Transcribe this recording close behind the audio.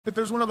If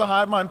there's one of the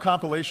Hivemind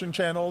compilation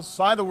channels,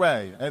 by the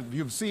way, if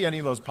you see any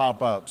of those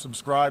pop up,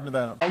 subscribe to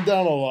them. I'm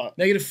down a lot.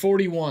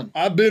 -41.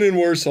 I've been in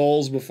worse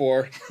holes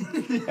before.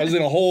 I was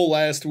in a hole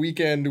last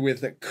weekend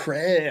with a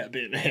crab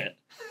in it.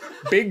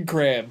 Big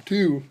crab,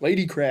 too.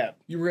 Lady crab.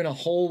 You were in a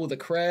hole with a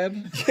crab?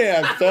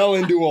 Yeah, I fell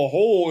into a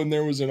hole and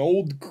there was an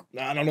old,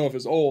 I don't know if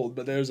it's old,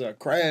 but there's a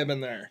crab in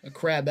there. A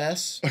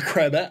crabess? A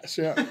crabess,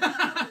 yeah.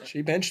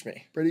 She benched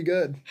me pretty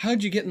good.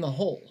 How'd you get in the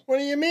hole? What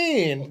do you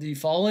mean? Did you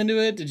fall into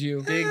it? Did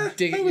you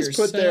dig it I was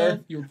yourself? put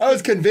there. I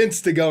was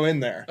convinced to go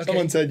in there. Okay.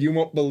 Someone said, you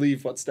won't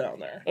believe what's down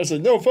there. I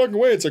said, no fucking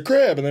way, it's a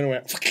crab. And then it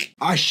went,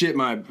 I shit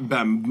my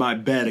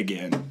bed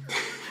again.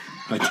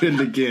 I did it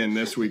again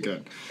this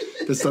weekend.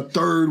 This is the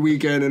third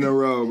weekend in a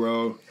row,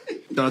 bro.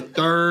 The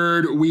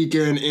third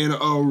weekend in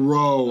a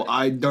row,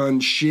 I done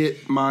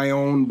shit my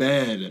own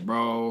bed,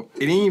 bro.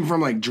 It ain't even from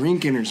like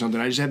drinking or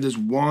something. I just have this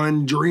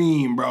one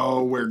dream,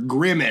 bro, where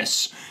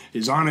Grimace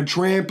is on a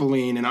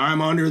trampoline and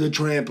I'm under the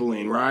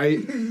trampoline, right?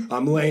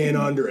 I'm laying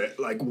under it.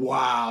 Like,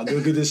 wow,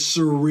 look at this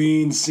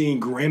serene scene.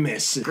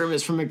 Grimace.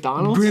 Grimace from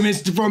McDonald's?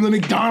 Grimace from the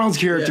McDonald's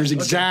characters, Yeah,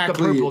 okay.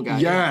 exactly. The purple guy.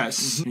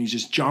 Yes. And he's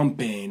just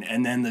jumping,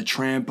 and then the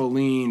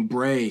trampoline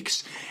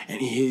breaks,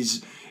 and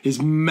his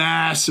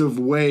massive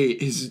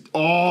weight,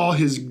 all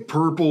his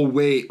purple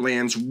weight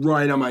lands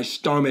right on my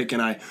stomach,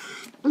 and I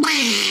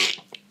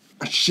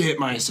shit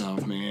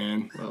myself,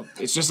 man. Well,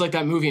 it's just like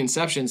that movie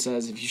Inception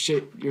says, if you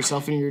shit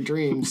yourself in your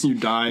dreams, you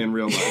die in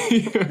real life.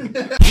 You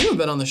haven't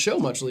been on the show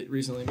much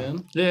recently,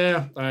 man.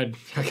 Yeah, I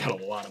got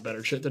a lot of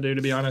better shit to do,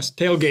 to be honest.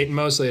 Tailgating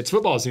mostly. It's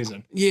football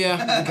season. Yeah,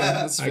 okay,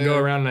 that's I fair. go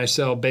around and I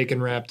sell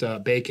bacon-wrapped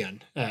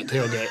bacon at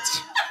tailgates.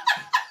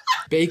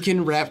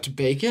 Bacon-wrapped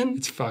bacon?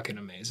 It's fucking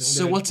amazing.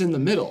 So dude. what's in the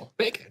middle?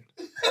 Bacon?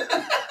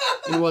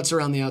 And what's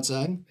around the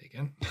outside?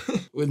 Bacon.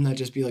 Wouldn't that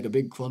just be like a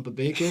big clump of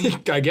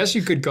bacon? I guess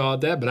you could call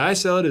it that, but I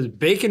sell it as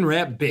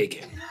bacon-wrapped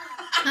bacon.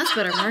 That's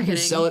better marketing. You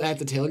sell it at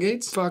the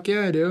tailgates? Fuck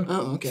yeah, I do.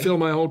 Oh, okay. Fill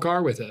my whole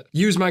car with it.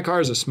 Use my car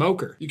as a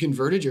smoker. You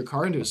converted your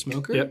car into a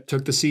smoker? Yep,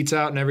 took the seats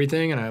out and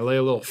everything, and I lay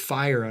a little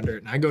fire under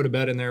it, and I go to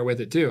bed in there with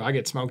it too. I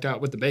get smoked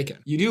out with the bacon.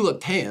 You do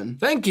look tan.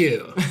 Thank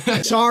you.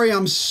 Sorry,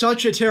 I'm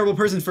such a terrible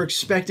person for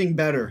expecting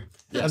better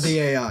of the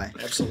AI.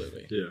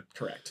 Absolutely. Yeah.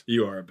 Correct.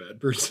 You are a bad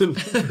person.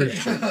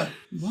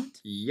 What?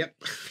 Yep.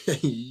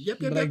 Yep,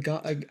 But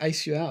I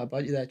iced you out. I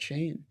bought you that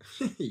chain.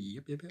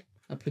 Yep.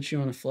 I put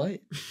you on a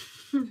flight.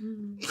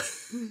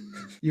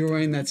 You were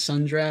wearing that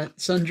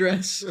sundress.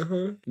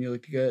 And you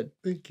looked good.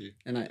 Thank you.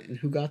 And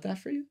who got that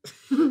for you?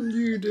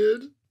 You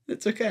did.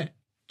 It's okay.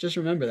 Just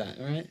remember that,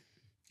 all right?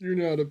 You're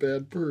not a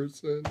bad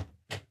person.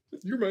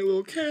 You're my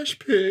little cash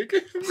pig.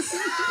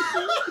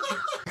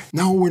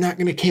 no, we're not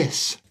gonna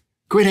kiss.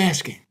 Quit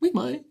asking. We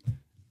might.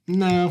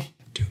 No.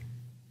 Dude,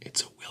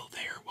 it's a will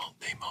they or won't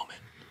they moment.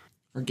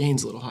 Our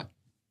gain's a little high.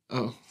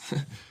 Oh.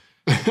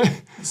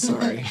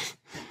 Sorry.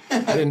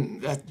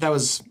 I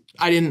was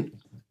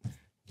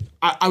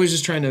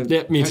just trying to.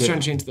 Yeah, me I was too. trying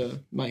to change the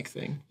mic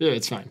thing. Yeah,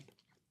 it's fine.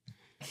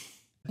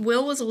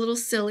 Will was a little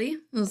silly.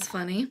 It was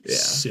funny. Yeah.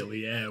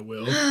 Silly, yeah,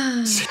 Will.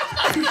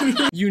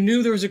 You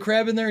knew there was a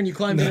crab in there and you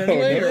climbed in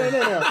anyway?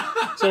 No.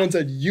 Someone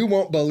said, you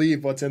won't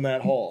believe what's in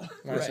that hole.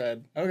 And I Right.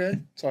 said, okay.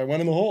 So I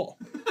went in the hole.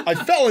 I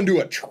fell into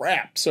a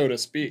trap, so to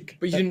speak.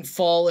 But you didn't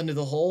fall into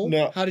the hole?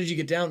 No. How did you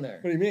get down there?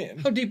 What do you mean?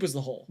 How deep was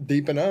the hole?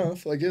 Deep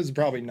enough. Like, it was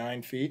probably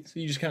 9 feet. So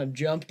you just kind of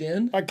jumped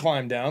in? I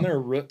climbed down. There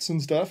were roots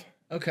and stuff.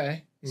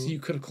 Okay. So you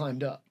could have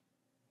climbed up.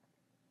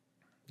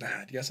 Nah,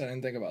 I guess I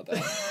didn't think about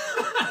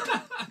that.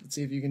 Let's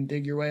see if you can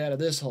dig your way out of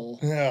this hole.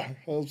 Yeah,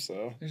 hope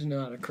so. There's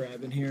not a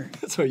crab in here.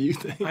 That's what you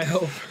think. I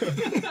hope.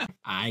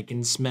 I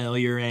can smell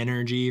your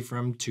energy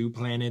from 2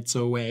 planets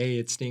away.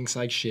 It stinks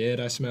like shit.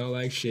 I smell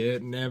like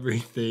shit, and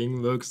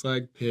everything looks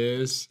like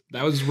piss.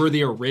 Those were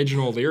the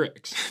original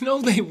lyrics.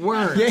 No, they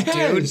weren't,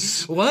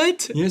 Yes. dude.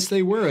 What? Yes,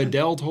 they were.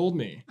 Adele told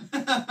me.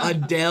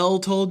 Adele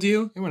told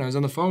you? And when I was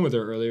on the phone with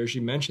her earlier, she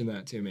mentioned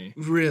that to me.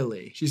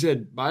 Really? She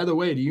said, by the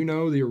way, do you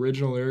know the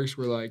original lyrics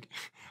were like,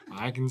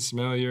 I can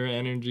smell your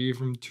energy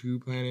from 2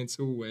 planets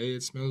away.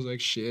 It smells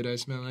like shit. I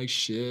smell like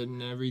shit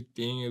and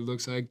everything. It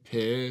looks like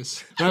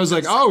piss. And I was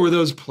like, oh, were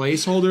those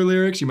placeholder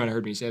lyrics? You might have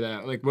heard me say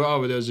that. Like, well,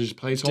 were those just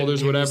placeholders, Didn't hear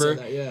you whatever?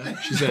 say that, yeah.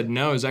 She said,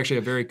 no, it was actually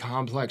a very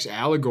complex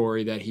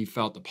allegory that he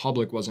felt the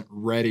public wasn't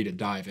ready to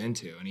dive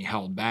into. And he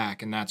held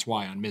back. And that's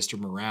why on Mr.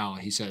 Morale,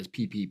 he says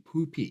pee pee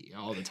poo pee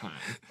all the time.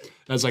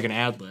 That's like an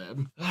ad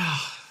lib.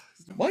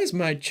 Why is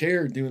my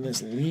chair doing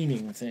this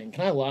leaning thing?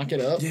 Can I lock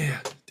it up? Yeah,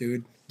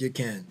 dude. You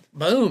can.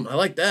 Boom. I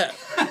like that.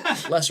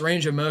 Less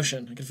range of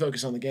motion. I can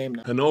focus on the game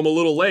now. I know I'm a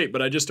little late,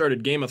 but I just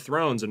started Game of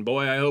Thrones, and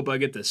boy, I hope I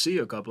get to see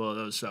a couple of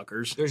those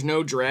suckers. There's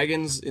no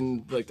dragons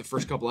in like the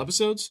first couple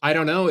episodes? I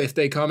don't know if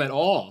they come at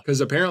all,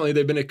 because apparently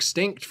they've been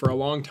extinct for a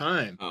long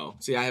time. Oh,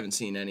 see, I haven't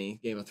seen any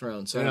Game of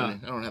Thrones, so Yeah.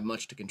 I don't have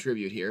much to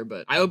contribute here,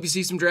 but I hope you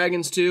see some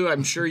dragons too.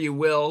 I'm sure you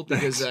will,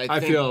 because I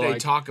think feel they like-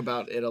 talk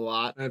about it a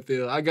lot.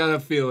 I got a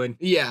feeling.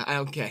 Yeah,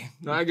 okay.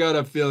 I got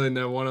a feeling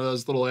that one of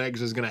those little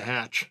eggs is gonna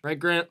hatch. Right,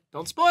 Grant?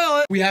 Don't spoil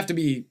it. We have to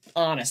be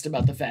honest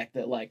about the fact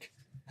that, like,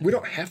 We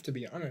don't have to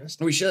be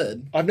honest. we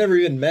should. I've never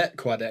even met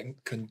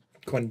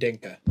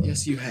Quandinka.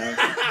 Yes, you have.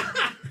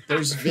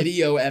 There's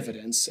video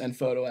evidence and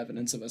photo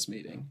evidence of us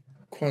meeting.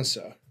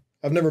 Quanso.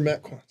 I've never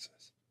met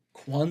Quansos.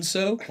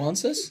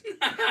 Quansus?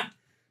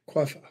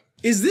 Quafa.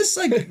 Is this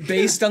like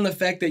based on the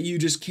fact that you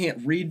just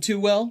can't read too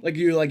well? Like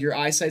your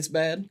eyesight's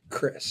bad?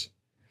 Chris.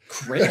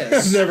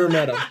 Chris. Never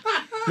met him.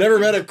 Never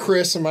met a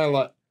Chris in my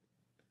life.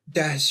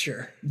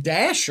 Dasher.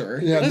 Dasher?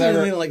 Yeah, That doesn't never.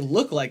 really like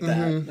look like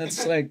that.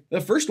 That's like the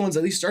first ones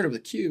at least started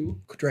with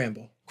Q.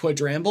 Quadramble.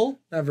 Quadramble?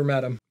 Never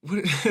met him.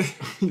 What?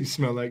 You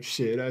smell like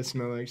shit. I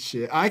smell like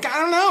shit. I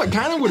don't know. It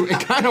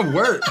kind of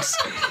works.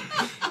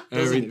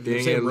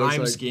 Everything. Same It looks rhyme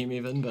like, scheme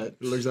even, but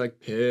it looks like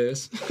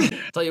piss.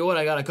 tell you what,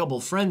 I got a couple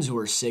friends who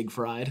are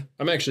Siegfried.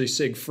 I'm actually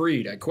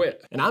Siegfried. I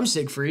quit. And I'm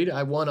Siegfried.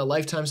 I won a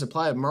lifetime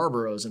supply of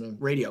Marlboros in a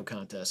radio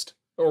contest.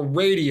 A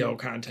radio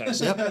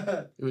contest.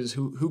 Yep. It was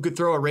who could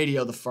throw a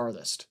radio the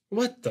farthest.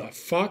 What the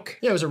fuck?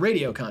 Yeah, it was a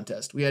radio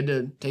contest. We had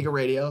to take a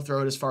radio,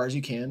 throw it as far as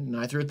you can, and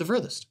I threw it the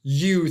furthest.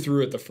 You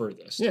threw it the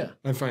furthest. Yeah.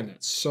 I find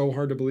that so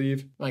hard to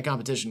believe. My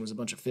competition was a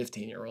bunch of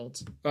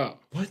 15-year-olds. Oh,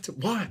 what?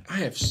 What?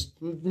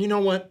 You know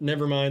what?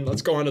 Never mind.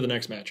 Let's go on to the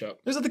next matchup. It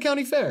was at the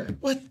county fair.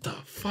 What the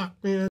fuck,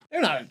 man?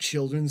 They're not a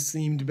children's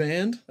themed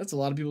band. That's a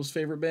lot of people's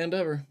favorite band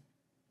ever.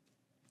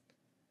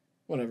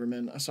 Whatever,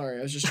 man. Sorry,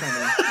 I was just trying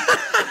to...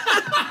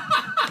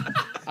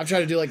 I've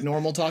tried to do like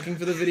normal talking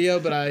for the video,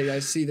 but I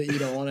see that you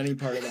don't want any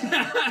part of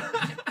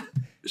that.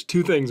 There's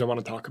two things I want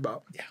to talk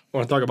about. Yeah. I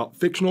want to talk about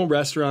fictional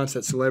restaurants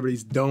that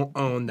celebrities don't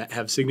own that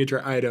have signature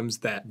items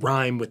that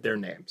rhyme with their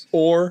names.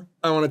 Or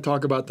I want to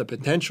talk about the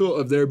potential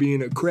of there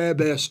being a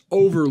crabess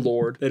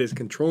overlord that is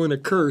controlling a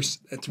curse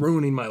that's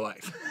ruining my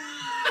life.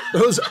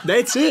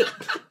 That's it.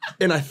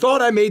 And I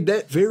thought I made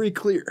that very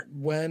clear.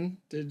 When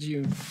did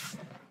you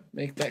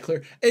make that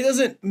clear? It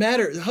doesn't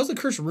matter. How's the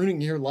curse ruining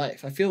your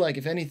life? I feel like,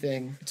 if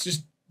anything, it's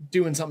just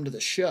doing something to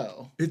the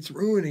show. It's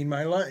ruining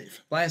my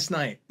life. Last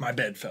night, my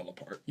bed fell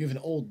apart. You have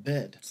an old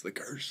bed. It's the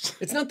curse.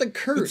 It's not the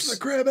curse. It's the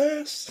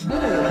crabess.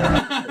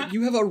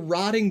 You have a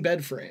rotting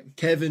bed frame.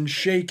 Kevin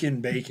Shakin'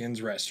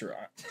 Bacon's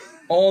restaurant.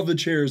 All the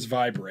chairs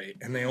vibrate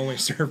and they only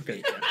serve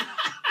bacon.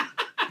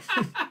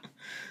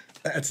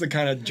 That's the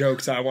kind of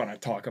jokes I want to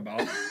talk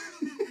about.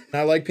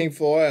 I like Pink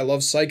Floyd. I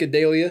love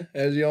psychedelia,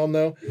 as you all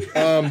know.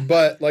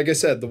 But like I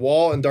said, The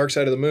Wall and Dark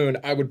Side of the Moon,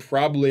 I would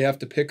probably have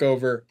to pick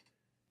over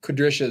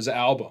Kudrisha's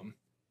album.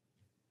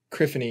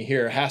 Criffany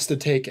here has to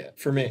take it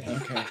for me.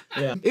 Okay.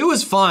 Yeah. It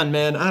was fun,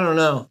 man. I don't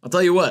know. I'll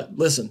tell you what.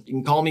 Listen, you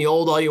can call me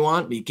old all you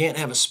want, but you can't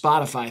have a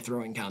Spotify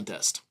throwing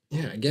contest.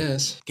 Yeah, I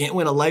guess. Can't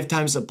win a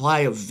lifetime supply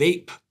of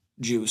vape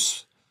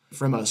juice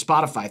from a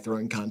Spotify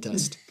throwing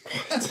contest.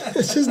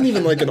 This isn't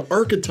even like an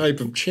archetype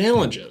of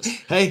challenges.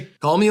 Hey,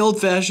 call me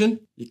old-fashioned.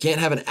 You can't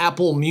have an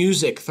Apple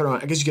Music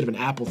throwing... I guess you could have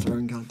an Apple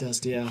throwing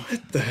contest, yeah.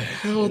 What the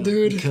hell, You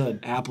dude? could.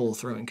 Apple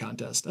throwing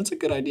contest. That's a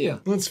good idea.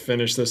 Let's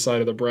finish this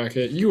side of the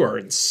bracket. You are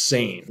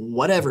insane.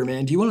 Whatever,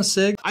 man. Do you want a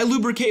cig? I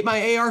lubricate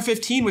my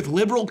AR-15 with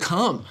liberal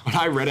cum. When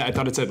I read it, I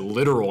thought it said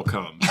literal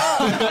cum.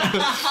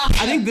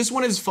 I think this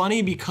one is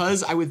funny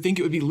because I would think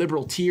it would be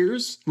liberal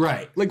tears.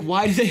 Right. Like,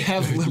 why do they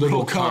have liberal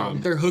Liberal cum?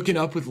 cum. They're hooking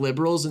up with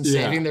liberals and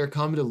Yeah. saving their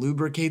cum to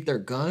lubricate their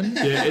gun?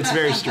 Yeah, it's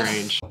very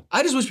strange.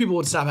 I just wish people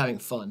would stop having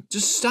fun.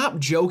 Just stop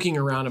joking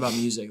around about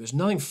music. There's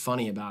nothing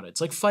funny about it.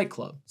 It's like Fight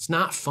Club. It's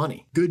not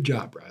funny. Good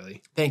job,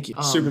 Riley. Thank you.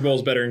 Super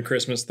Bowl's better than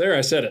Christmas. There,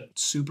 I said it.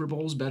 Super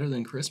Bowl's better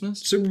than Christmas?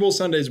 Super Bowl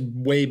Sunday's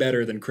way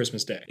better than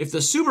Christmas Day. If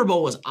the Super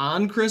Bowl was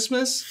on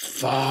Christmas,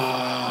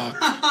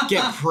 Fuck.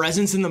 get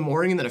presents in the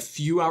morning and then a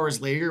few hours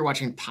later you're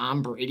watching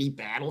Tom Brady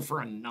battle for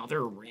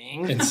another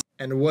ring.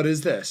 And what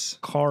is this?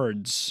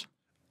 Cards.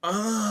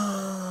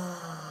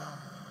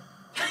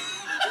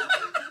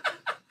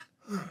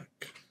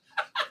 Look.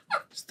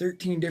 There's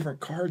 13 different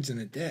cards in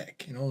a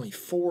deck, and only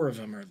 4 of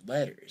them are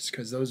letters,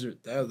 because those are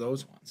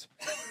those ones.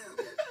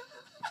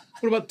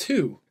 What about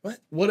 2? What?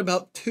 What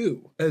about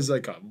 2? As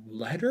like a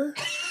letter?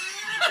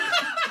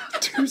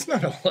 2's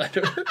not a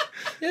letter.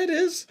 Yeah, it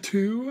is.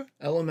 2?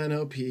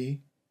 LMNOP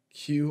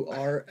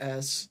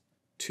QRS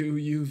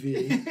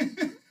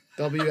 2UV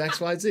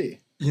WXYZ.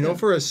 You know,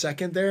 for a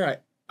second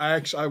there,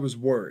 I was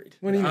worried.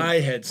 What do you mean? I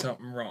had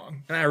something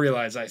wrong. And I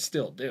realize I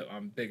still do.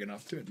 I'm big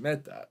enough to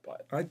admit that.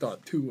 But I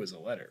thought 2 was a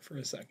letter for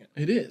a second.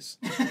 It is.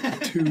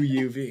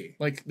 2UV.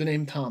 Like the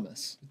name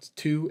Thomas. It's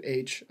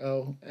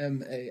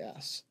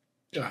 2HOMAS.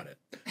 Got it.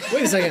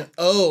 Wait a second.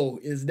 O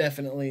is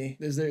definitely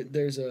there's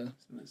a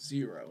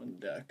 0 in the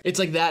deck. It's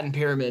like that and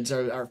pyramids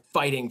are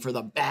fighting for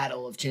the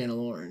battle of Channel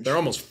Orange. They're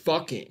almost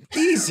fucking.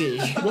 Easy.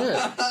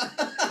 What?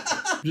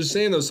 I'm just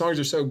saying those songs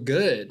are so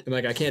good. And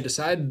like I can't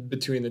decide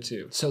between the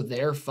two. So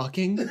they're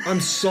fucking? I'm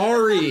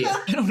sorry.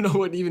 I don't know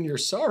what even you're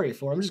sorry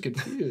for. I'm just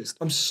confused.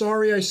 I'm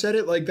sorry I said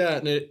it like that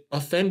and it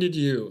offended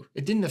you.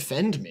 It didn't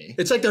offend me.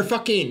 It's like they're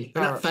fucking.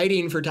 They're not Alright.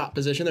 fighting for top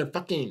position. They're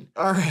fucking.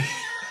 All right.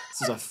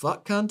 This is a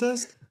fuck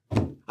contest?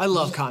 I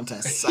love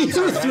contests. I'm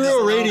sorry.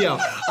 Through a radio.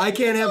 I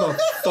can't have a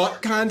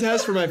fuck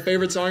contest for my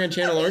favorite song on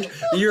Channel Orange.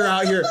 You're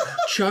out here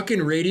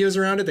chucking radios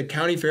around at the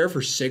county fair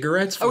for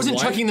cigarettes. I wasn't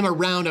what? chucking them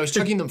around. I was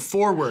chucking them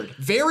forward.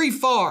 Very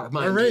far,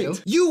 mind All right. you.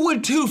 You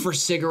would too for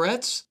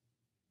cigarettes.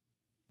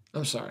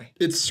 I'm sorry.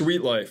 It's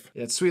Sweet Life.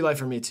 Yeah, it's Sweet Life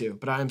for me too,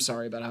 but I'm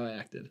sorry about how I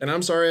acted. And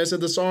I'm sorry I said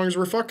the songs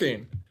were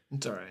fucking.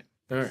 It's all right.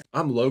 All right.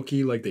 I'm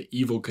low-key like the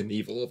evil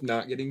Knievel of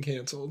not getting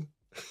canceled.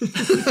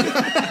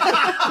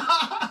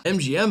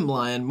 MGM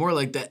lion, more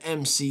like the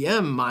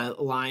MCM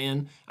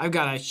lion. I've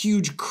got a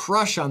huge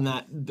crush on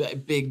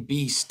that big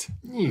beast.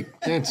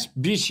 That's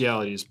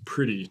bestiality is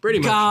pretty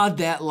much. God,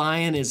 that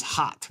lion is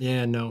hot.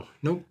 Yeah, no.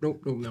 Nope.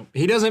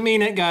 He doesn't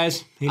mean it,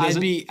 guys. He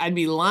doesn't. I'd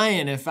be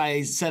lying if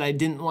I said I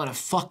didn't want to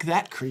fuck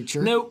that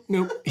creature. Nope.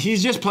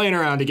 He's just playing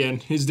around again.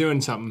 He's doing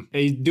something.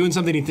 He's doing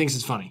something he thinks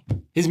is funny.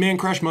 His Man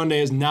Crush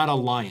Monday is not a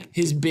lion.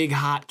 His big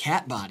hot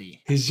cat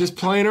body. He's just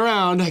playing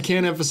around. I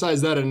can't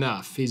emphasize that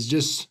enough. He's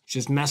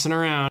just messing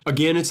around.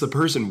 Again, it's the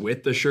person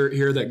with the shirt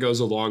here that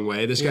goes a long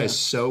way. This guy's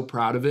so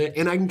proud of it.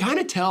 And I can kind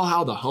of tell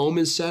how the home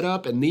is set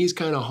up, and these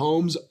kind of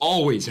homes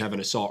always have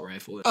an assault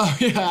rifle in it. Oh,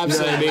 yeah,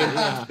 absolutely. You know what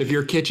I mean? If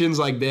your kitchen's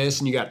like this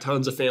and you got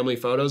tons of family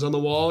photos on the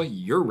wall,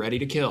 you're ready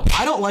to kill.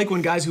 I don't like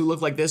when guys who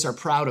look like this are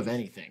proud of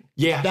anything.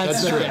 Yeah,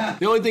 that's true.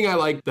 The only thing I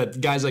like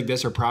that guys like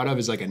this are proud of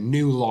is like a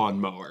new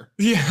lawnmower.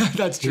 Yeah,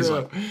 that's true. He's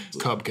like,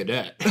 Cub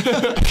Cadet.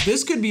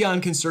 This could be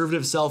on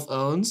Conservative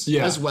Self-Owns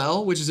as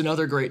well, which is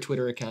another great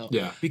Twitter account.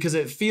 Yeah. Because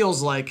it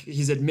feels like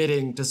he's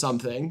admitting to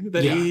something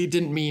that he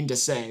didn't mean to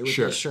say with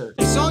the shirt.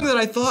 A song that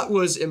I thought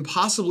was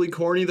impossibly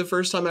corny the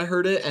first time I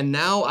heard it, and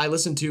now I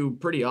listen to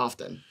pretty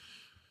often.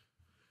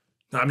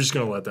 I'm just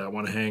going to let that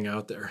one hang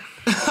out there.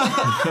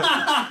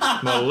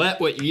 I'm going to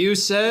let what you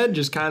said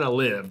just kind of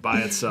live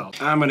by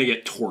itself. I'm gonna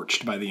get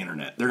torched by the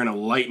internet. They're gonna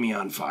light me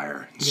on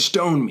fire,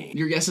 stone me.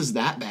 Your guess is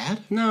that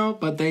bad? No,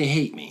 but they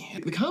hate me.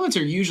 The comments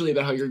are usually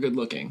about how you're good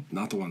looking.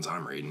 Not the ones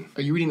I'm reading.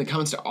 Are you reading the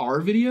comments to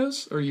our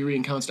videos, or are you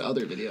reading comments to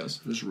other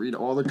videos? Just read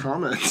all the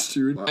comments,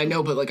 dude. I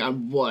know, but like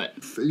on what?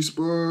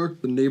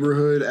 Facebook, the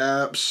neighborhood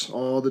apps,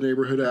 all the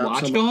neighborhood apps.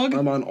 Watchdog?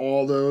 I'm on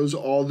all those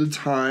all the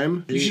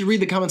time. You should read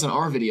the comments on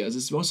our videos.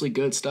 It's mostly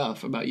good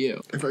stuff about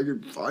you. If I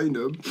could find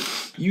them.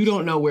 You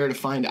don't know where to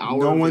find our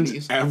No videos.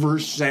 one's ever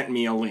sent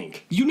me a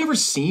link. You've never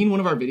seen one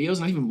of our videos,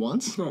 not even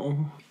once? No. No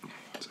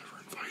one's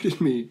ever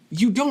invited me.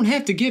 You don't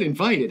have to get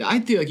invited. I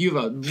feel like you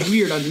have a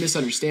weird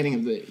misunderstanding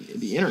of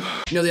the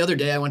internet. You know, the other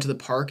day I went to the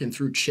park and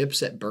threw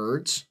chips at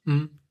birds.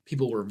 Mm-hmm.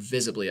 People were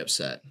visibly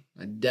upset.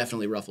 I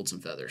definitely ruffled some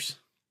feathers.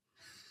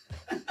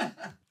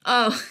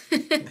 Oh.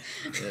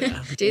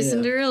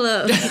 Jason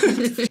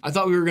Derulo. I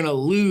thought we were going to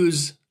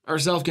lose our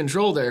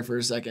self-control there for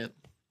a second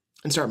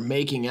and start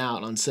making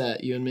out on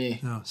set, you and me.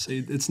 No,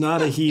 see, it's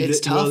not a he.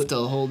 It's tough to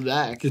hold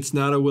back. It's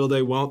not a will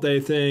they, won't they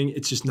thing.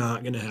 It's just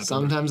not going to happen.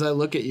 Sometimes I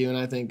look at you and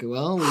I think,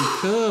 well, we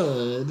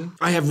could.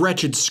 I have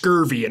wretched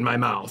scurvy in my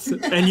mouth,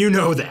 and you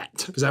know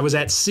that, because I was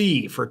at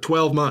sea for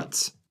 12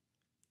 months.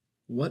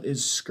 What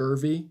is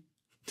scurvy?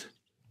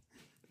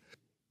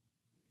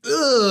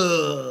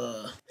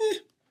 Ugh.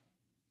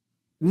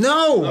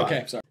 No!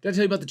 Okay, sorry. Did I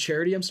tell you about the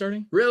charity I'm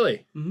starting?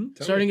 Really?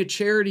 Mm-hmm. Starting a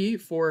charity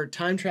for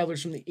time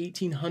travelers from the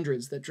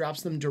 1800s that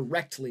drops them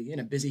directly in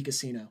a busy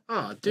casino.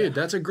 Oh, dude,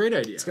 that's a great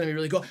idea. It's going to be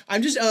really cool.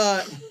 I'm just,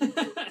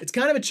 it's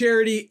kind of a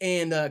charity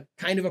and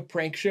kind of a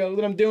prank show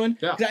that I'm doing.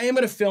 Yeah. I am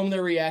going to film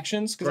their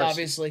reactions because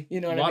obviously, you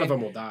know what I mean? A lot of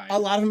them will die. A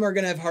lot of them are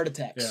going to have heart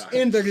attacks.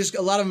 Yeah. And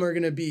a lot of them are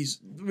going to be,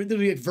 they'll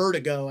get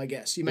vertigo, I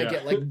guess. You might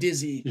get like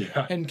dizzy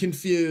and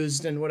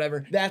confused and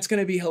whatever. That's going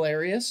to be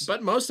hilarious.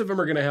 But most of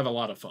them are going to have a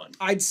lot of fun.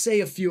 I'd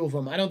say a few of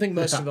them. I don't think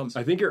most of them.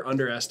 I think you're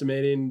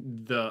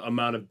underestimating the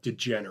amount of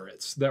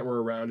degenerates that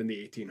were around in the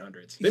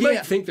 1800s. They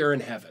might think they're in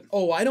heaven.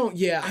 Oh,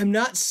 I'm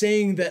not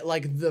saying that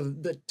like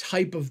the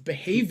type of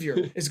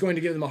behavior is going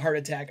to give them a heart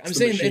attack. I'm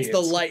saying it's the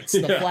lights,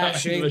 the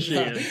flashing.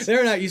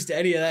 They're not used to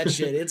any of that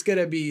shit. It's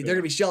gonna be, they're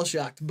gonna be shell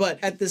shocked.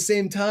 But at the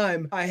same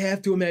time, I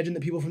have to imagine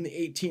that people from the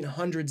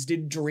 1800s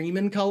did dream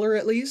in color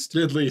at least.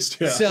 At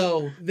least, yeah.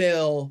 So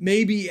they'll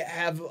maybe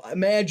have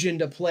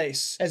imagined a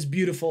place as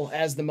beautiful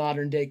as the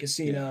modern day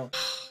casino. Yeah.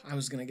 I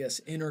was gonna guess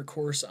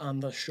intercourse on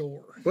the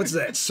shore. What's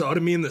that?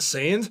 Sodomy in the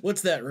sand?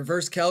 What's that?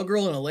 Reverse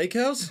cowgirl in a lake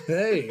house?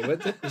 Hey,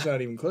 it's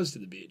not even close to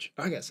the beach.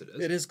 I guess it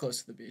is. It is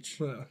close to the beach.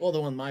 Well, the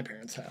one my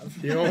parents have.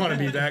 You don't want to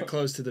be that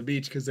close to the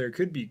beach because there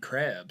could be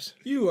crabs.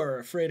 You are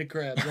afraid of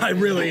crabs. I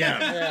really am.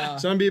 Yeah.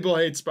 Some people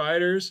hate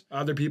spiders.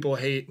 Other people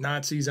hate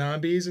Nazi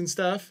zombies and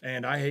stuff.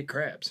 And I hate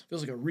crabs.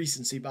 Feels like a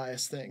recency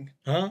bias thing.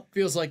 Huh?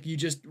 Feels like you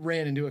just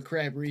ran into a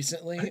crab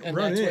recently, and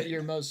that's what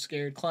you're most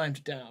scared.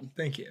 Climbed down.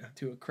 Thank you.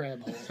 To a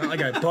crab hole. Not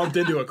like I bumped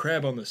into a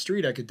crab on the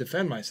street. I could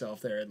defend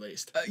myself there at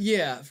least.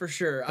 Yeah, for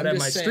sure. I had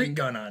my street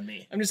gun on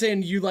me. I'm just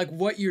saying, you like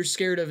what you're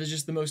scared of is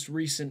just the most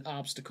recent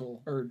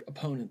obstacle or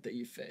opponent that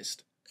you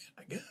faced.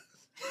 I guess.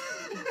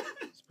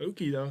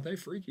 Spooky though. They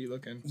freaky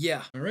looking.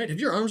 Yeah. All right. Have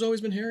your arms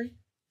always been hairy?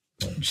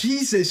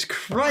 Jesus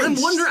Christ.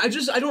 I'm wondering.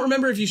 I don't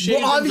remember if you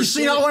shaved. Well,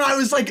 obviously not when I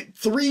was like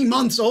 3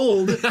 months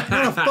old. You're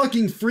a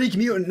fucking freak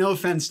mutant. No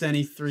offense to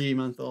any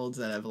 3-month-olds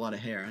that have a lot of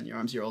hair on your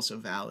arms. You're also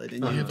valid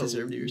and you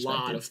deserve to be respected.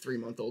 A lot of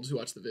 3-month-olds who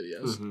watch the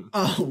videos.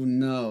 Oh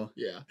no.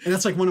 Yeah. And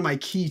that's like one of my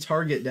key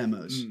target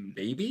demos.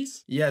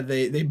 Babies? Yeah,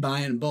 they buy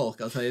in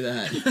bulk. I'll tell you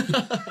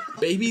that.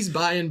 Babies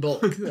buy in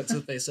bulk. That's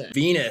what they say.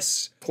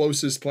 Venus,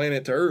 closest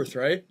planet to Earth,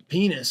 right?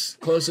 Penis,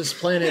 closest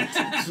planet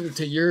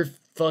to your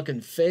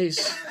fucking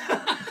face.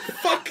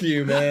 Fuck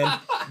you, man.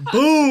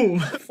 Boom.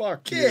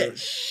 Fuck Get you.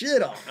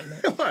 shit on.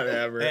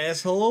 Whatever.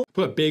 Asshole.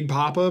 Put Big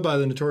Papa by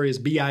the Notorious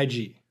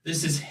B.I.G.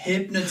 This is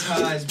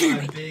Hypnotized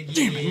by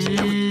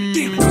Biggie.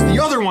 The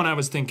other one I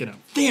was thinking of.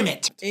 Damn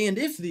it. And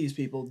if these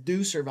people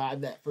do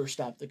survive that first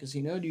stop at the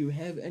casino, do you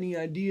have any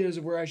ideas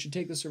of where I should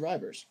take the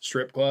survivors?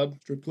 Strip club.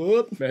 Strip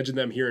club? Imagine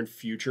them hearing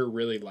Future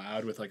really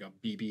loud with like a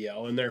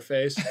BBL in their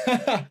face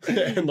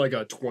and like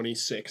a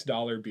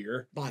 $26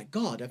 beer. By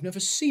God, I've never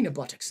seen a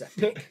buttocks that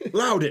big.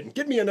 Loudon,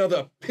 get me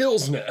another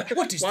Pilsner.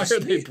 What is Why this are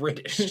they thing?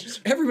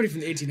 British? Everybody from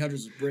the 1800s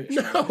was British.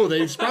 No,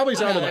 they probably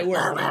sounded They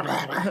like.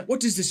 were.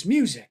 What is this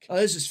music?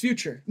 This is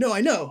Future. No,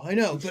 I know.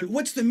 But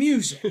what's the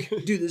music?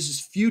 Dude, this is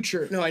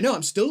Future. No, I know.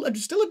 I'm still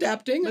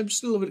adapting. I'm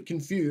still a bit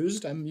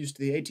confused. I'm used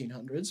to the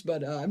 1800s,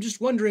 but I'm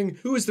just wondering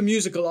who is the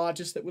musical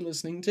artist that we're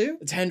listening to?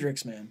 It's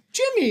Hendrix, man.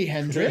 Jimi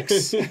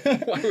Hendrix.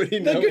 Why would he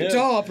The know him?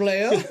 guitar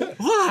player.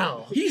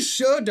 Wow, he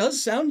sure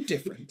does sound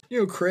different. You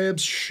know,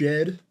 crabs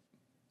shed.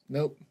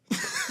 Nope.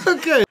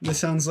 Okay. This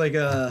sounds like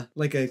a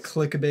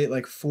clickbait,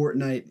 like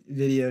Fortnite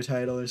video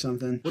title or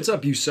something. What's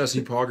up, you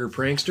sussy pogger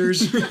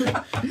pranksters?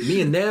 Me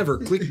and Nav are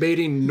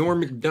clickbaiting Norm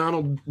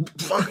Macdonald.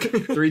 Fuck.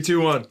 3,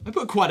 2, 1. I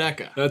put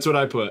Quadeca. That's what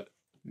I put.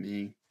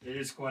 Me. It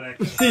is quite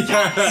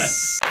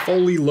Yes.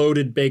 Fully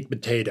loaded baked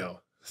potato.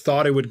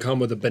 Thought it would come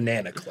with a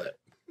banana clip.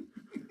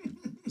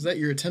 Is that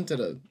your attempt at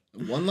a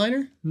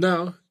one-liner?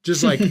 No,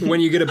 just like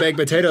when you get a baked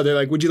potato, they're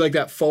like, would you like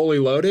that fully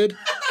loaded?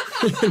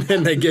 And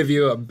then they give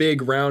you a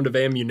big round of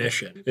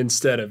ammunition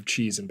instead of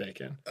cheese and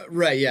bacon.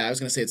 Right, yeah. I was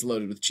going to say it's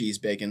loaded with cheese,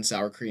 bacon,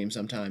 sour cream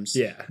sometimes.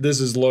 Yeah, this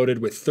is loaded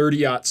with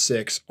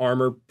 30-06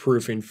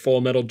 armor-proofing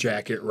full metal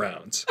jacket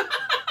rounds.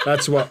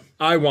 That's what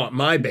I want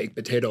my baked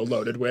potato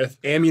loaded with.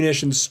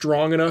 Ammunition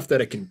strong enough that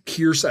it can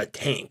pierce a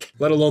tank,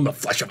 let alone the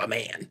flesh of a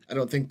man. I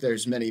don't think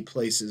there's many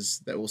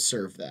places that will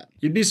serve that.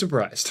 You'd be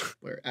surprised.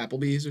 Where,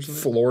 Applebee's or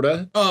something?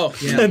 Florida. Oh,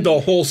 yeah. The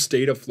whole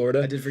state of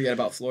Florida. I did forget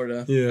about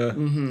Florida. Yeah.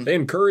 They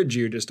encourage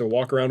you just to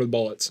walk around with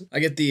bullets. I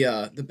get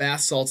the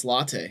bath salts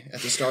latte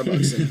at the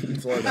Starbucks in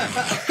Florida.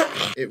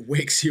 It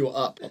wakes you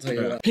up, I'll tell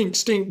you what. Pink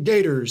Stink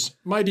Gators.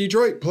 My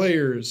Detroit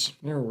players.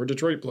 Oh, we're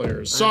Detroit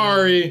players.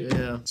 Sorry.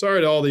 Yeah.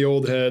 Sorry to all the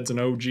old heads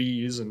and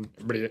OGs and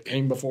everybody that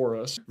came before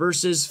us.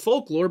 Versus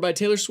Folklore by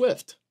Taylor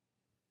Swift.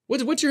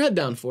 What's your head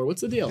down for?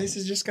 What's the deal? This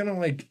is just gonna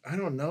like, I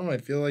don't know. I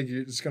feel like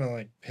you're just gonna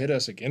like pit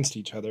us against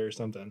each other or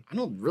something. I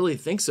don't really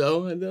think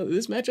so.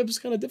 This matchup is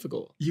kind of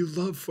difficult. You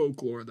love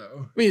folklore,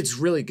 though. I mean, it's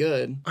really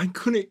good. I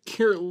couldn't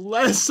care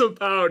less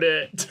about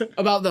it.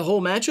 About the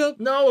whole matchup?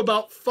 No,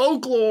 about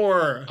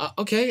folklore.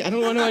 Okay, I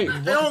don't want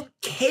I don't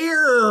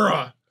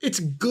care. It's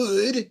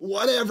good.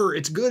 Whatever.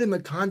 It's good in the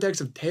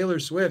context of Taylor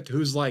Swift,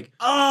 who's like,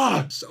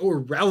 so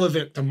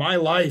irrelevant to my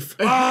life.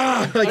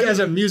 Like as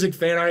a music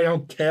fan, I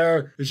don't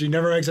care if she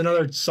never makes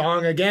another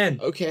song again.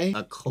 Okay.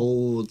 A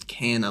cold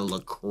can of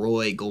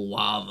LaCroix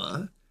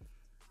guava.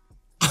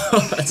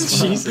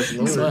 That's Jesus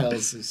Lord.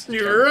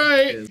 You're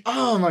right.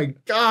 Oh my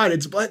God,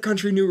 it's Black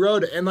Country New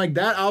Road, and like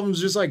that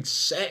album's just like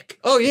sick.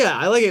 Oh yeah,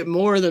 I like it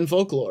more than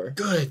Folklore.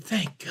 Good,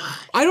 thank God.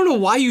 I don't know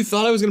why you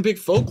thought I was gonna pick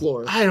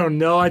Folklore. I don't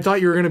know. I thought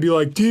you were gonna be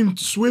like, Team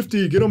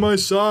Swiftie, get on my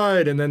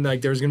side, and then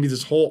like there was gonna be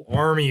this whole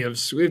army of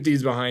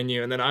Swifties behind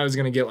you, and then I was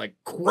gonna get like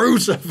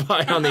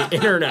crucified on the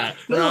internet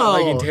for not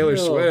liking Taylor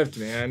Swift,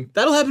 man.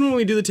 That'll happen when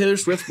we do the Taylor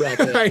Swift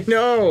bracket. I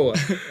know.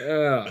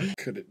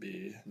 Could it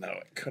be? No,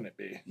 it couldn't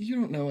be. You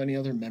don't know any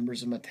other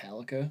members of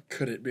Metallica?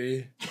 Could it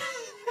be?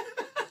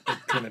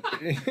 It couldn't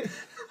be.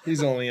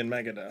 He's only in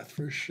Megadeth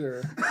for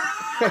sure.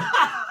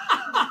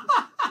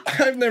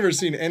 I've never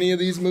seen any of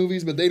these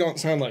movies, but they don't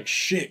sound like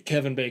shit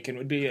Kevin Bacon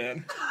would be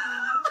in.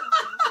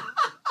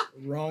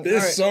 Wrong.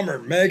 This summer,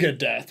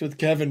 Megadeth with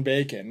Kevin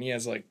Bacon. He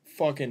has like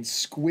fucking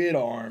squid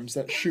arms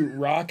that shoot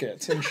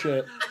rockets and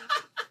shit.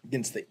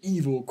 Against the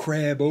evil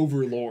crab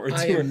overlords.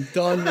 I am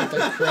done with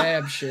the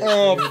crab shit.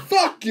 Oh, dude.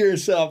 fuck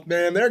yourself,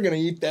 man. They're gonna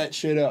eat that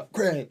shit up.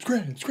 Crabs.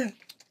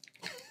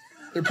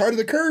 They're part of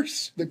the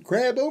curse. The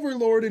crab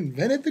overlord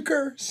invented the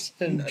curse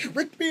and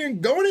tricked me into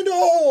going into a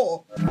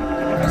hole.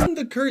 Wasn't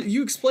the curse?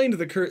 You explained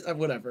the curse.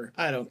 Whatever.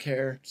 I don't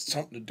care.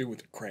 Something to do with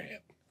the crab.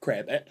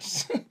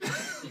 Crabess.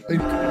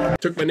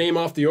 Took my name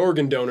off the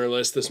organ donor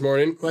list this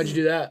morning. Why'd you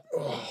do that?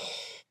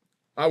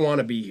 I want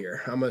to be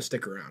here. I'm gonna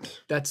stick around.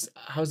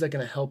 How's that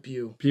gonna help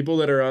you? People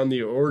that are on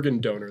the organ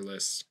donor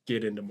list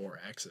get into more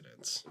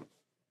accidents.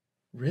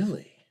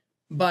 Really?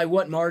 By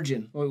what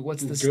margin?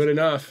 What's the Good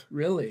enough.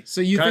 Really? So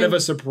you Kind think, of a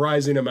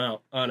surprising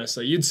amount,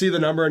 honestly. You'd see the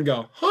number and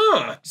go,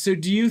 huh? So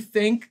do you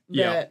think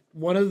Yeah. that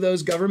one of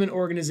those government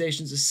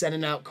organizations is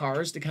sending out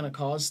cars to kind of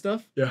cause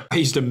stuff? Yeah. I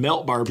used to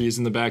melt Barbies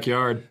in the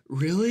backyard.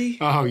 Really?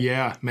 Oh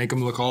yeah, make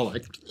them look all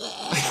like.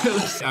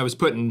 I was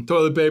putting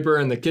toilet paper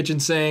in the kitchen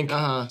sink,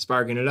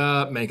 sparking it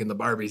up, making the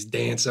Barbies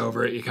dance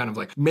over it. You kind of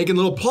like making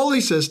little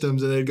pulley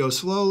systems, and they'd go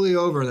slowly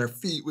over, and their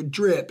feet would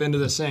drip into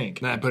the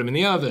sink. And I put them in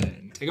the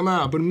oven, take them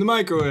out, put them in the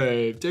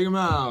microwave, take them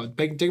out,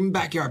 take them in the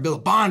backyard, build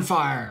a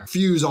bonfire,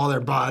 fuse all their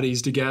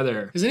bodies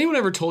together. Has anyone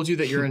ever told you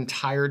that your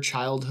entire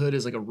childhood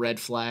is like a red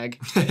flag?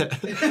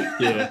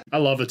 Yeah. I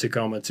love a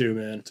Tacoma too,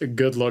 man. It's a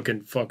good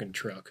looking fucking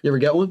truck. You ever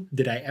get one?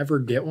 Did I ever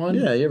get one?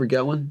 Yeah, you ever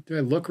get one? Do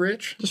I look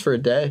rich? Just for a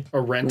day. A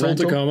rental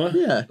Tacoma?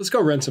 Yeah. Let's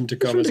go rent some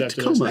Tacomas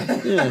after Tacoma.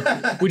 this.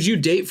 Yeah. Would you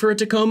date for a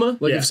Tacoma?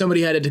 Like Yeah. if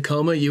somebody had a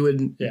Tacoma, you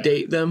would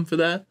date them for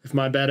that? If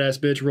my badass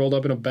bitch rolled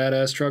up in a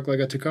badass truck like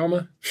a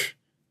Tacoma,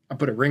 I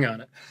put a ring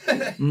on it.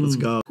 Let's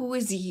go. Who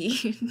is he?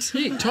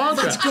 Hey, Tonka.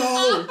 Let's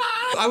go.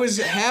 I was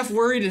half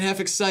worried and half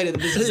excited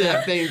that this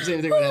exact same thing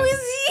would Who happen.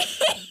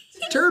 is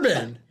he?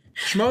 Turban.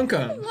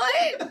 Schmunkum.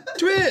 What?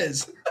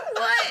 Twiz.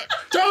 What?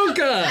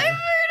 Tonka. I've heard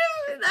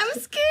of it. I'm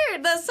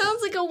scared. That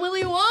sounds like a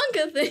Willy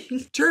Wonka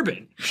thing.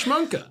 Turban.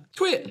 Schmunka.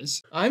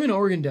 Twiz. I'm an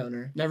organ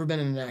donor. Never been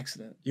in an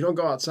accident. You don't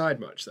go outside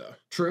much though.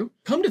 True.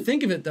 Come to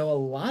think of it, though, a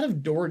lot of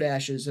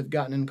DoorDashes have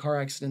gotten in car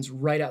accidents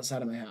right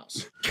outside of my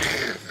house.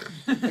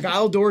 Like,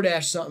 I'll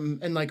DoorDash something,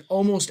 and like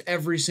almost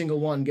every single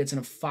one gets in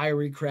a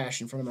fiery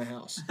crash in front of my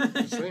house.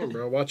 Same,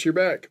 bro. Watch your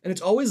back. And it's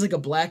always like a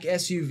black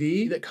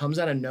SUV that comes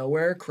out of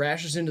nowhere,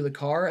 crashes into the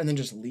car, and then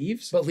just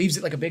leaves, but leaves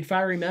it like a big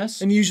fiery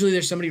mess. And usually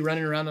there's somebody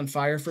running around on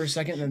fire for a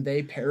second, and then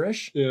they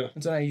perish. Yeah.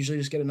 And so I usually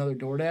just get another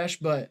DoorDash,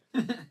 but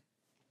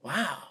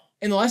wow.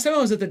 And the last time I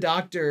was at the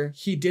doctor,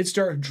 he did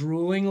start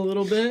drooling a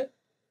little bit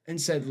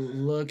and said,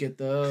 "Look at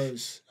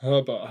those."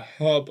 Hubba,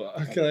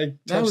 hubba. Can I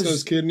touch was-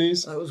 those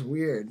kidneys? That was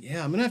weird.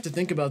 Yeah, I'm gonna have to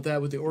think about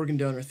that with the organ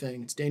donor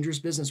thing. It's dangerous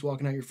business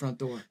walking out your front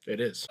door.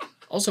 It is.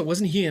 Also,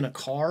 wasn't he in a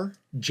car?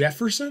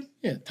 Jefferson?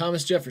 Yeah,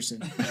 Thomas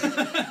Jefferson.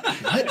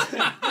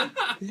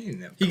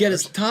 He got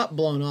his top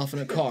blown off in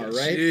a car,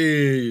 right?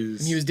 Jeez.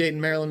 And he was dating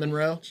Marilyn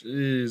Monroe.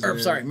 Jeez. Or,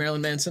 man. sorry,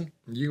 Marilyn Manson.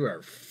 You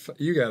are.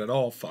 You got it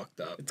all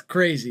fucked up. It's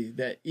crazy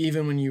that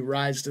even when you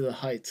rise to the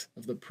height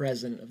of the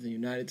President of the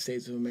United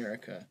States of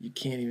America, you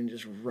can't even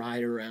just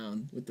ride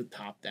around with the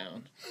top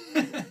down,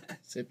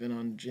 sipping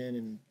on gin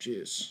and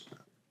juice.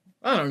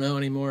 I don't know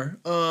anymore.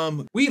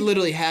 We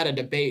literally had a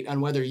debate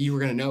on whether you were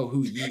gonna know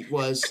who Yeet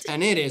was,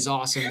 and it is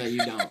awesome that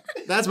you don't.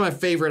 That's my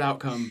favorite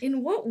outcome.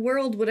 In what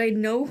world would I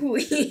know who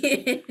he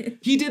is?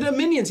 He did a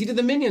Minions. He did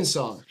the Minions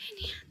song.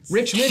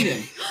 Rich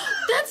Minion.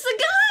 That's the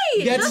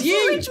guy. That's That's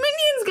you. the Rich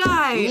Minions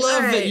guy. Love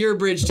All that right. you're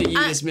bridged to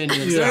Yeetus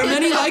Minions. There are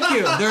many like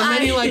you. There are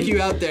many like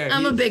you out there.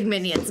 I'm a big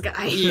Minions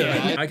guy.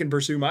 Yeah. I can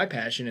pursue my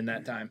passion in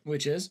that time.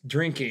 Which is?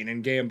 Drinking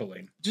and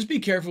gambling. Just be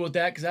careful with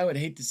that, because I would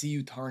hate to see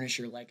you tarnish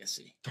your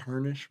legacy.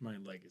 Tarnish my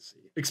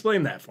legacy.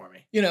 Explain that for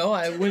me. You know,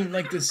 I wouldn't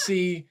like to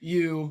see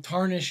you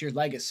tarnish your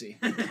legacy.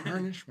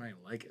 Tarnish my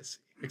legacy.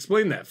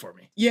 Explain that for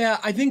me. Yeah,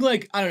 I think,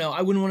 like, I don't know,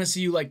 I wouldn't want to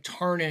see you, like,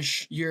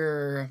 tarnish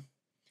your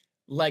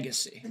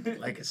legacy.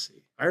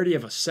 Legacy. I already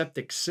have a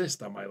septic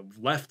cyst on my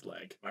left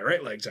leg. My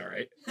right leg's all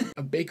right.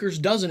 A baker's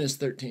dozen is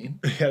 13.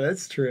 Yeah,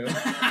 that's true.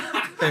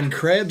 And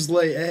crabs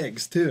lay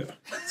eggs, too.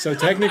 So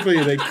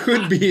technically, they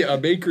could be a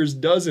baker's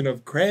dozen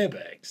of crab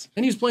eggs.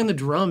 And he was playing the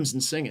drums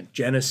and singing,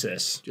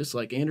 Genesis. just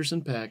like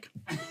Anderson .Paak.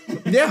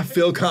 Yeah,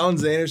 Phil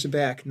Collins and Anderson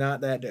 .Paak.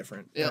 Not that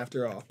different,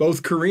 after all.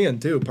 Both Korean,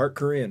 too. Part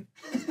Korean.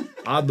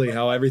 Oddly,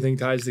 how everything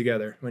ties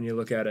together when you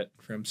look at it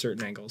from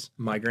certain angles.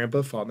 My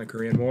grandpa fought in the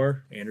Korean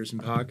War. Anderson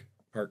 .Paak,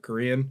 part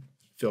Korean.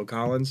 Phil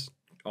Collins,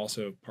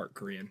 also part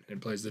Korean,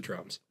 and plays the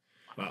drums.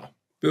 Wow.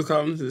 Bill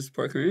Collins is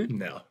part Korean?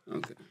 No.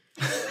 Okay.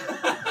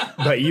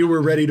 But you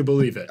were ready to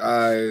believe it.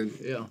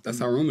 Yeah. That's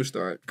how rumors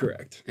start.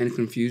 Correct. And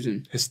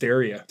confusion,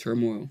 Hysteria.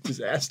 turmoil.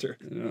 Disaster.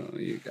 Oh,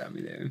 you got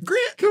me there.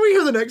 Grant, can we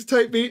hear the next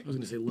type beat? I was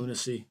going to say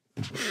lunacy.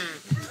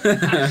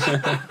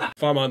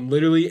 If I'm on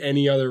literally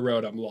any other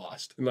road, I'm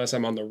lost. Unless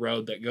I'm on the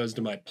road that goes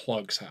to my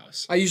plug's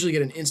house. I usually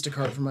get an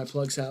Instacart from my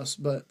plug's house,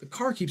 but the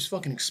car keeps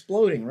fucking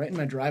exploding right in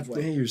my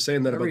driveway. Dang, you're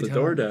saying that Every about the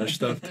time. DoorDash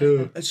stuff,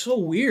 too. It's so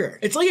weird.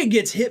 It's like it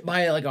gets hit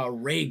by like a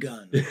ray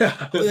gun.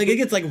 Yeah. Like it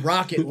gets like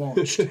rocket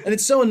launched. And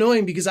it's so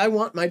annoying because I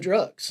want my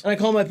drugs. And I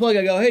call my plug,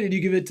 I go, "Hey, did you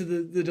give it to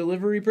the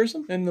delivery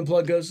person?" And the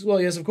plug goes, "Well,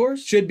 yes, of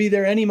course. Should be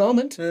there any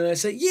moment." And I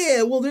say,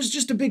 "Yeah, well, there's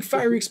just a big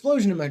fiery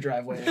explosion in my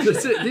driveway."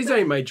 These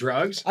ain't my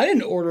drugs. I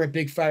didn't order a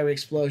big fiery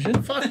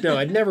explosion. Fuck no,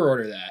 I'd never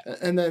order that.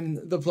 And then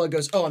the plug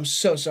goes, "Oh, I'm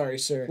so sorry,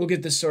 sir. We'll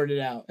get this sorted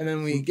out." And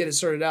then we get it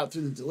sorted out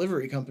through the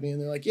delivery company,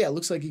 and they're like, "Yeah, it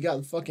looks like you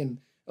got fucking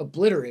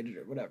obliterated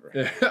or whatever."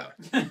 Yeah.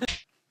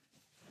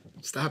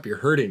 Stop, you're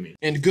hurting me.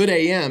 And good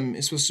AM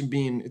is supposed to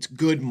mean it's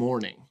good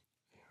morning.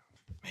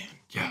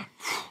 Yeah.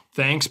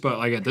 Thanks, but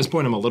like at this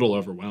point, I'm a little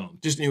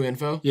overwhelmed. Just new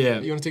info? Yeah.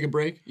 You want to take a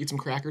break? Eat some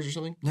crackers or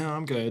something? No,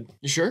 I'm good.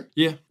 You sure?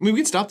 Yeah. I mean, we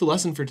can stop the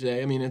lesson for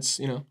today. I mean, it's,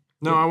 you know,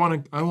 No, I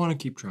want to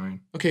keep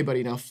trying. Okay,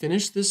 buddy, now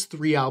finish this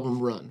 3-album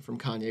run from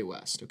Kanye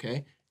West,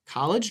 okay?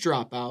 College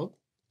Dropout,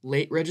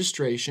 Late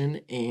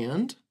Registration,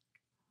 and...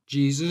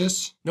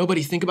 Jesus.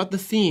 Nobody, think about the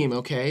theme,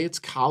 okay? It's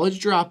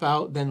College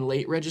Dropout, then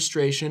Late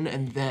Registration,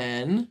 and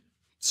then...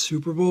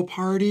 Super Bowl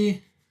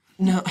party?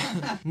 No,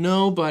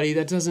 no, buddy,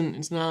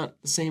 it's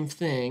not the same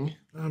thing.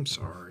 I'm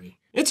sorry.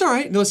 It's all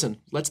right. Listen,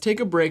 let's take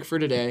a break for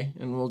today,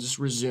 and we'll just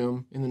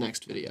resume in the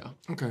next video.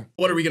 Okay.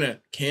 What, are we going to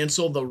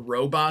cancel the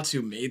robots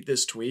who made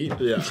this tweet?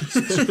 Yeah.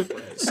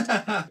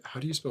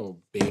 How do you spell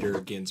Bader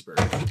Ginsburg?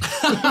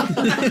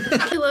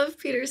 I love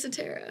Peter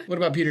Cetera. What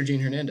about Peter Gene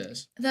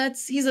Hernandez?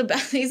 He's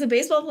a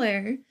baseball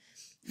player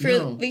for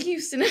the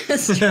Houston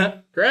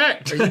Astros.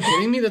 Correct. Are you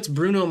kidding me? That's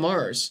Bruno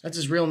Mars. That's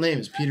his real name,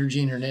 is Peter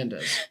Gene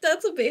Hernandez.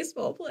 That's a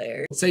baseball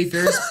player. Say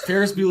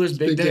Ferris Bueller's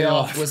Big Day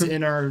Off was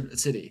in our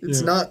city.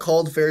 It's not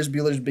called Ferris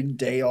Bueller's Big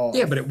Day Off.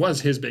 Yeah, but it was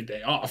his big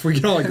day off. We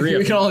can all agree.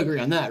 We can all agree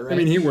on that, right? I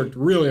mean, he worked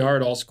really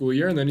hard all school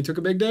year, and then he took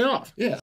a big day off. Yeah.